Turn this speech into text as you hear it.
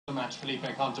The match, Felipe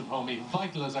Contepomi,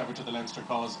 vital as ever to the Leinster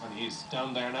cause, and he's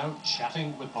down there now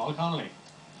chatting with Paul Connolly.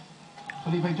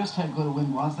 Felipe, just how good a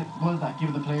win was that,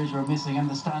 given the players you were missing and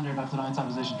the standard of tonight's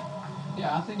opposition?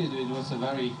 Yeah, I think it was a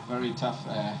very, very tough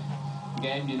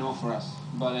game, you know, for us.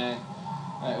 But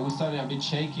we started a bit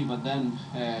shaky, but then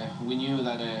we knew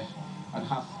that at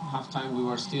half time we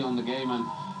were still on the game,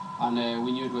 and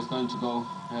we knew it was going to go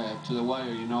to the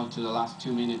wire, you know, to the last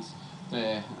 2 minutes,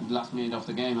 the last minute of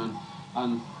the game, and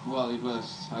well, it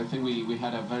was. I think we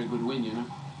had a very good win, you know.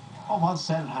 What was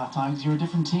said at half time? Because you're a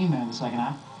different team now in the second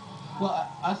half.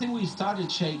 Well, I think we started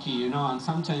shaky, you know, and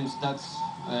sometimes that's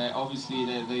obviously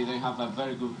they have a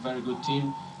very good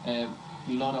team, a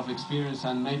lot of experience,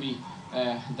 and maybe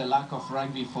the lack of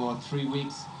rugby for 3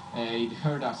 weeks it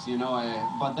hurt us, you know.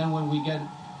 But then when we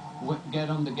get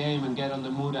on the game and get on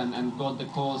the mood and got the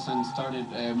calls and started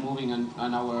moving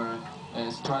on our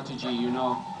strategy, you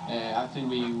know, I think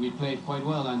we played quite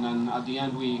well, and at the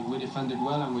end we defended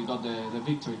well and we got the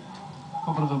victory. A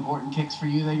couple of important kicks for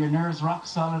you there. Your nerves rock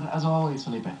solid as always,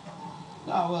 Felipe.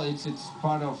 No, well, it's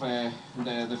part of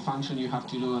the function you have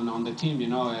to do on the team, you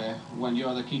know. When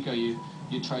you're the kicker, you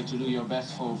try to do your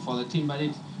best for the team, but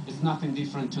it's nothing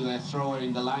different to the thrower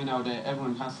in the line-out.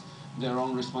 Everyone has their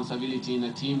own responsibility in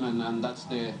a team, and that's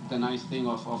the nice thing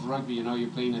of rugby, you know. You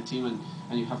play in a team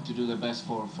and you have to do the best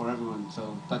for everyone.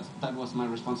 So that was my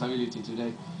responsibility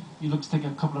today. You look to take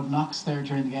a couple of knocks there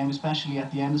during the game, especially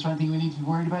at the end. Is there anything we need to be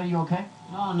worried about? Are you okay?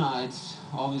 No, it's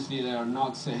obviously there are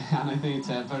knocks, and I think it's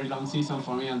a very long season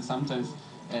for me, and sometimes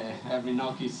every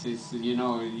knock is you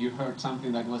know, you heard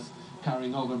something that was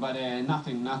carrying over, but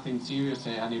nothing serious,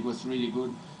 and it was really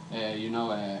good. You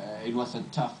know, it was a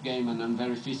tough game and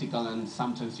very physical, and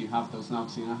sometimes you have those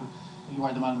knocks, you know. You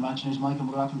are the man of the match, and here's Michael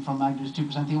McLaughlin from Magners to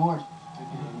present the award.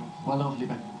 Well done,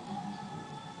 Felipe.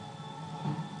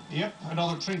 Yep,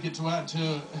 another trinket to add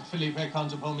to Felipe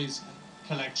Contepomi's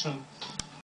collection.